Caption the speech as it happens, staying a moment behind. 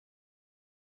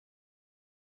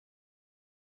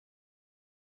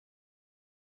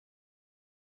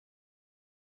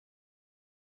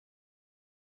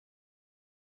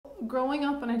growing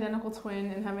up an identical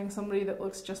twin and having somebody that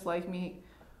looks just like me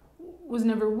was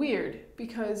never weird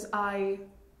because I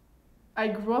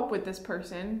grew up with this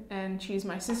person and she's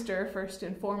my sister first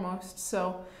and foremost.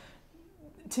 So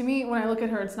to me, when I look at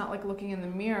her, it's not like looking in the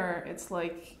mirror. It's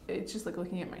just like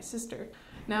looking at my sister.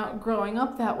 Now, growing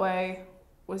up that way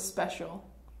was special.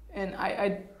 And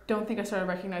I don't think I started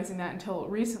recognizing that until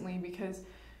recently because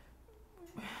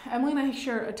Emily and I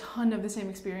share a ton of the same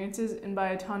experiences. And by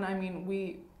a ton, I mean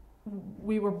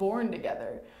we were born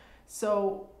together.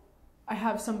 So I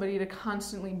have somebody to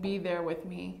constantly be there with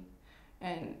me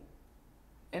and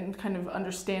kind of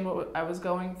understand what I was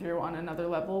going through on another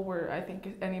level where I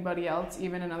think anybody else,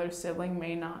 even another sibling,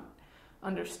 may not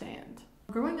understand.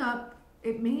 Growing up,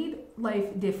 it made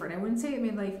life different. I wouldn't say it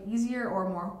made life easier or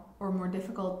more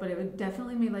difficult, but it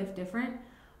definitely made life different.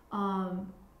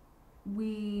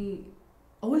 We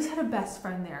always had a best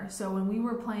friend there, so when we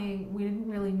were playing, we didn't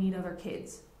really meet other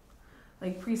kids.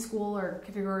 Like preschool or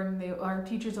kindergarten, our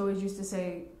teachers always used to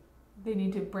say, they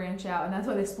need to branch out, and that's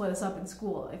why they split us up in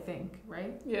school, I think,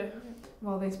 right? Yeah.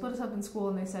 Well, they split us up in school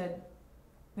and they said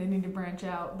they need to branch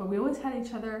out, but we always had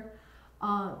each other.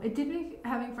 It did make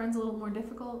having friends a little more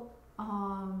difficult, but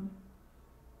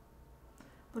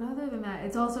other than that,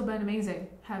 it's also been amazing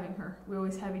having her. We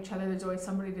always have each other. There's always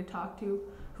somebody to talk to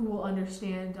who will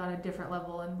understand on a different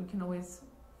level, and we can always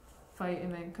fight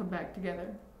and then come back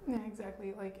together. Yeah,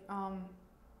 exactly.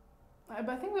 But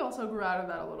I think we also grew out of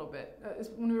that a little bit.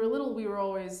 When we were little, we were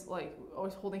always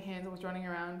holding hands, always running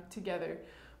around together.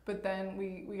 But then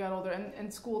we got older,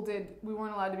 and school we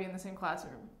weren't allowed to be in the same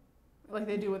classroom, like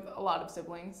they do with a lot of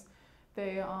siblings.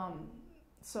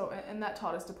 And that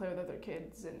taught us to play with other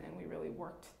kids, and we really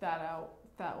worked that out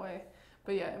that way.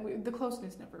 But yeah, the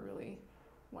closeness never really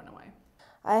went away.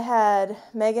 I had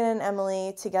Megan and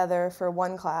Emily together for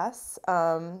one class.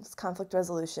 It's conflict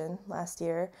resolution last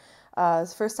year. It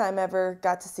was the first time I ever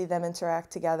got to see them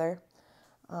interact together.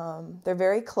 They're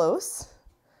very close.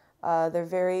 They're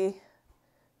very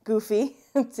goofy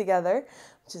together,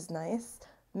 which is nice.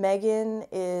 Megan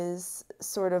is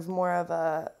sort of more of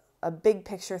a big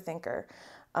picture thinker.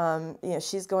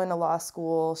 She's going to law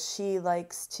school. She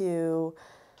likes to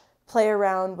play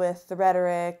around with the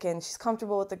rhetoric, and she's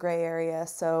comfortable with the gray area.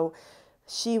 So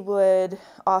she would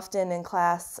often in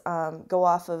class go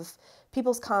off of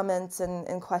people's comments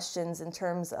and questions in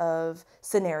terms of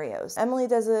scenarios. Emily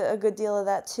does a good deal of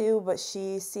that too, but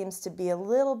she seems to be a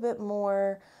little bit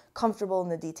more comfortable in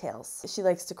the details. She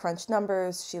likes to crunch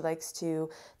numbers. She likes to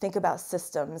think about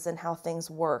systems and how things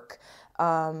work.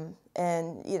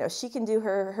 She can do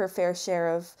her fair share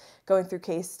of going through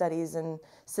case studies and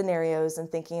scenarios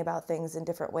and thinking about things in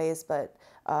different ways, but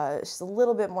she's a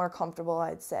little bit more comfortable,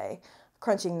 I'd say,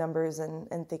 crunching numbers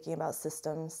and thinking about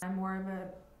systems. I'm more of a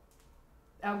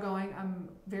outgoing. I'm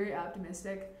very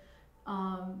optimistic.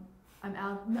 I'm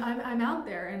out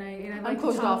there, and I like I'm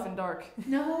closed off and dark.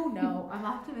 No, I'm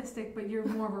optimistic, but you're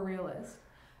more of a realist.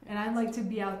 And I like to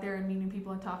be out there and meeting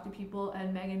people and talk to people,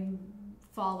 and Megan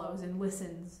follows and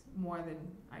listens more than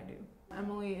I do.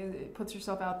 Emily puts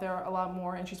herself out there a lot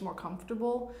more, and she's more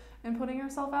comfortable in putting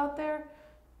herself out there.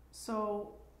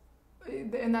 So,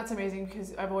 and that's amazing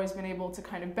because I've always been able to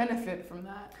kind of benefit from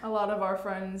that. A lot of our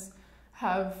friends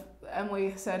have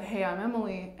Emily said, "Hey, I'm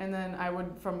Emily," and then I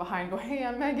would from behind go, "Hey,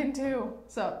 I'm Megan too."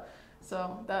 So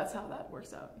that's how that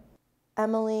works out.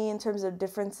 Emily, in terms of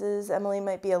differences, Emily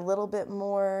might be a little bit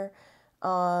more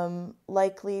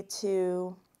likely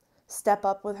to step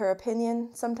up with her opinion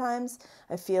sometimes.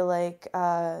 I feel like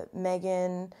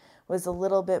Megan was a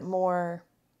little bit more,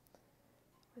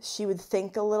 she would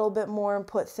think a little bit more and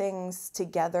put things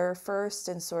together first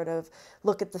and sort of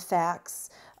look at the facts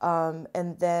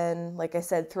and then, like I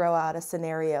said, throw out a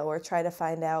scenario or try to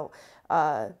find out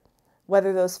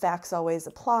whether those facts always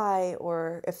apply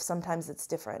or if sometimes it's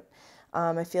different.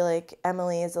 I feel like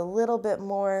Emily is a little bit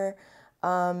more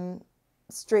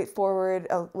straightforward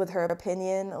with her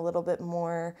opinion, a little bit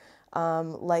more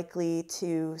likely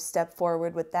to step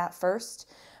forward with that first.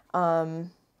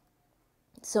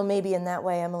 So maybe in that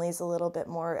way, Emily's a little bit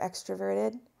more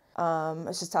extroverted. I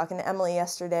was just talking to Emily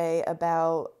yesterday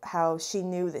about how she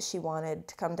knew that she wanted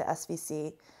to come to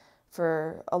SVC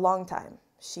for a long time.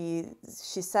 She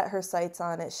set her sights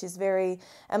on it.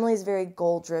 Emily's very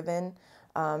goal-driven.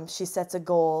 She sets a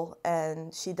goal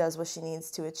and she does what she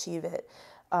needs to achieve it.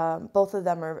 Both of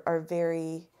them are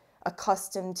very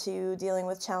accustomed to dealing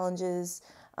with challenges,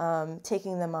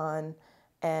 taking them on,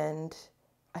 and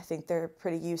I think they're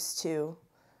pretty used to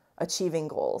achieving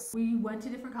goals. We went to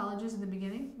different colleges in the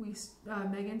beginning.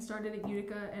 Megan started at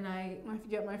Utica, and I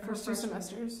get my first 2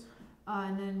 semesters.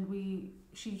 And then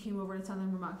she came over to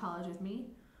Southern Vermont College with me.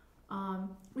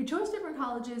 We chose different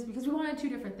colleges because we wanted two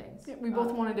different things. Yeah, we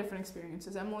both wanted different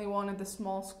experiences. Emily wanted the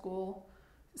small school,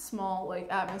 small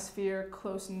like atmosphere,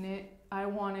 close knit. I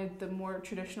wanted the more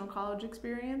traditional college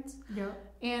experience. Yeah.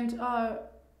 And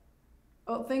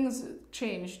things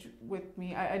changed with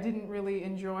me. I didn't really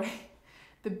enjoy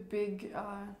the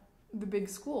big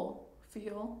school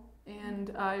feel,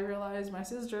 and I realized my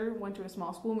sister went to a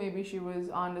small school. Maybe she was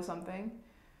onto something.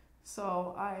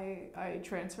 So I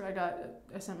transferred.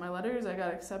 I sent my letters. I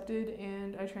got accepted,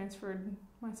 and I transferred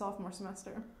my sophomore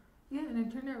semester. Yeah, and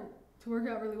it turned out to work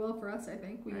out really well for us. I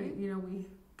think we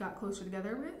got closer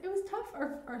together. It was tough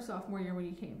our sophomore year when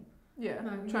you came. Yeah,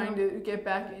 trying to get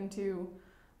back into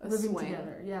living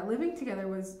together. Yeah, living together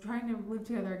trying to live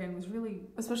together again was really,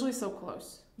 especially so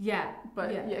close. Yeah,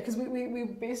 but yeah, because we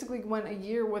basically went a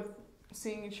year with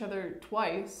seeing each other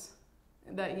twice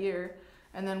that year.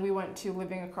 And then we went to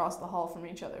living across the hall from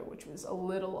each other, which was a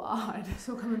little odd.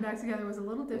 So coming back together was a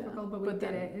little difficult, but we did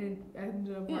it, and it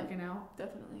ended up working out.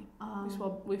 Definitely.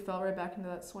 We fell right back into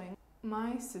that swing.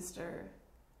 My sister,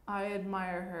 I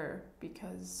admire her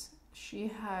because she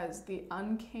has the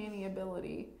uncanny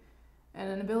ability,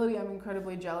 and an ability I'm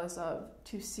incredibly jealous of,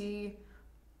 to see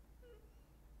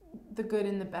the good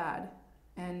and the bad,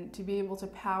 and to be able to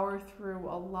power through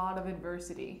a lot of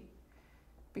adversity.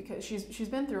 Because she's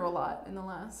been through a lot in the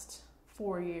last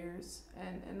 4 years,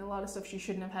 and a lot of stuff she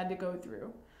shouldn't have had to go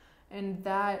through, and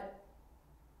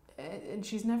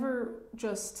she's never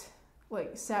just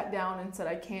like sat down and said,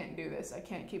 I can't do this, I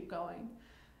can't keep going.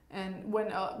 And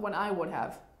when I would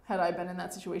have, had I been in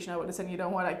that situation, I would have said, you know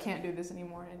what, I can't do this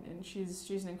anymore. And she's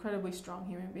an incredibly strong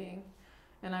human being,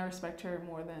 and I respect her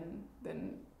more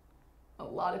than a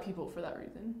lot of people for that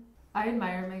reason. I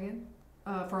admire Meagan.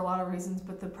 For a lot of reasons,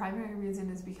 but the primary reason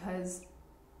is because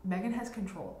Meagan has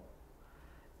control.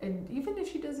 And even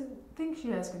if she doesn't think she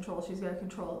has control, she's got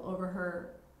control over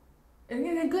her, and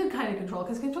a good kind of control,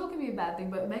 because control can be a bad thing,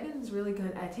 but Meagan's really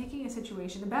good at taking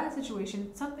a bad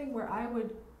situation, something where I would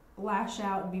lash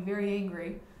out and be very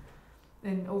angry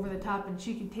and over the top, and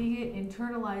she can take it,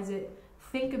 internalize it,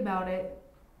 think about it,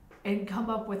 and come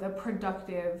up with a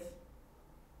productive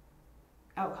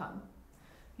outcome.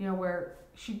 Where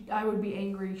I would be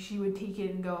angry, she would take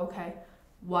it and go, okay,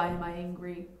 why am I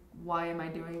angry? Why am I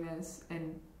doing this?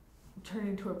 And turn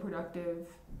into a productive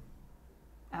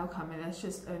outcome. And that's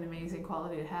just an amazing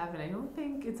quality to have. And I don't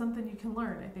think it's something you can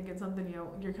learn. I think it's something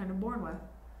you're kind of born with.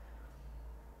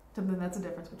 Something that's the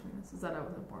difference between us, is that I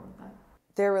wasn't born with that.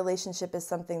 Their relationship is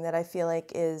something that I feel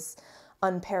like is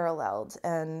unparalleled,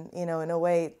 and in a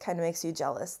way it kind of makes you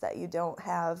jealous that you don't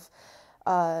have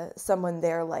someone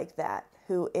there like that,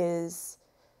 who is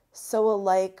so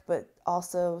alike but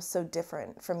also so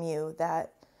different from you,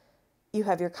 that you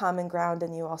have your common ground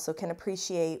and you also can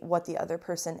appreciate what the other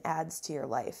person adds to your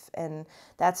life. And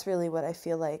that's really what I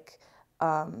feel like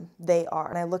they are.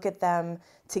 And I look at them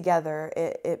together,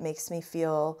 it makes me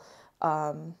feel,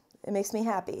 it makes me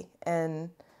happy. And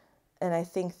I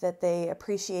think that they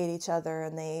appreciate each other,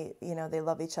 and they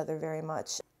love each other very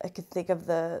much. I could think of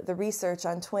the research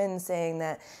on twins saying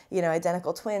that,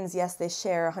 identical twins, yes, they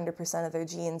share 100% of their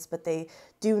genes, but they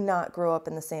do not grow up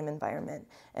in the same environment.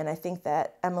 And I think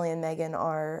that Emily and Meagan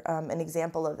are an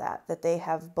example of that they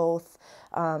have both,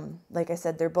 like I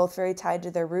said, they're both very tied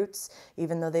to their roots,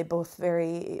 even though they both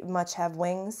very much have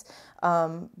wings,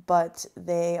 but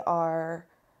they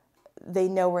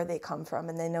know where they come from,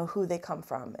 and they know who they come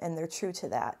from, and they're true to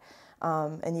that.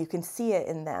 And you can see it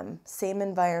in them. Same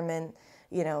environment,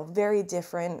 very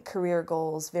different career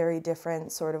goals, very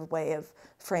different sort of way of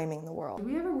framing the world. Do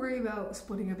we ever worry about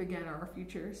splitting up again, or our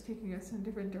futures taking us in a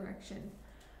different direction?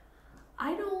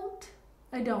 I don't.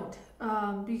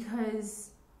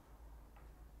 Because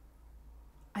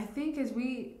I think as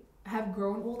we have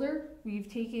grown older, we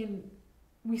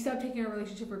stopped taking our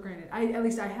relationship for granted. At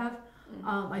least I have.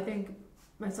 I think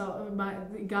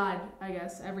God, I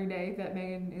guess, every day that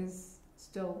Meagan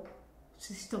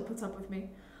she still puts up with me.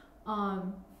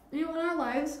 And our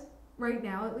lives right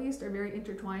now, at least, are very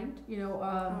intertwined.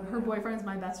 Her boyfriend's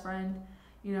my best friend.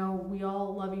 We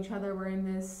all love each other. We're in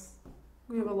this.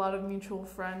 We have a lot of mutual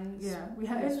friends. Yeah, you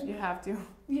have to.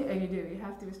 Yeah, you do. You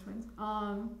have to as twins.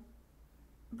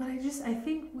 But I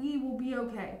think we will be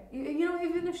okay.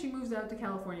 Even if she moves out to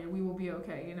California, we will be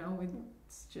okay.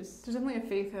 It's just, there's definitely a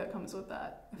faith that comes with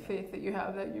that. Faith that you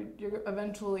have that you're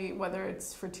eventually, whether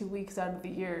it's for 2 weeks out of the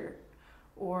year,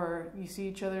 or you see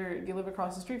each other, you live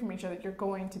across the street from each other, you're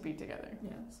going to be together.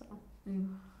 Yeah. So,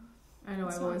 and I know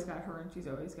I've always got her, and she's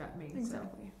always got me.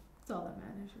 Exactly. So it's all that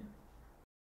matters.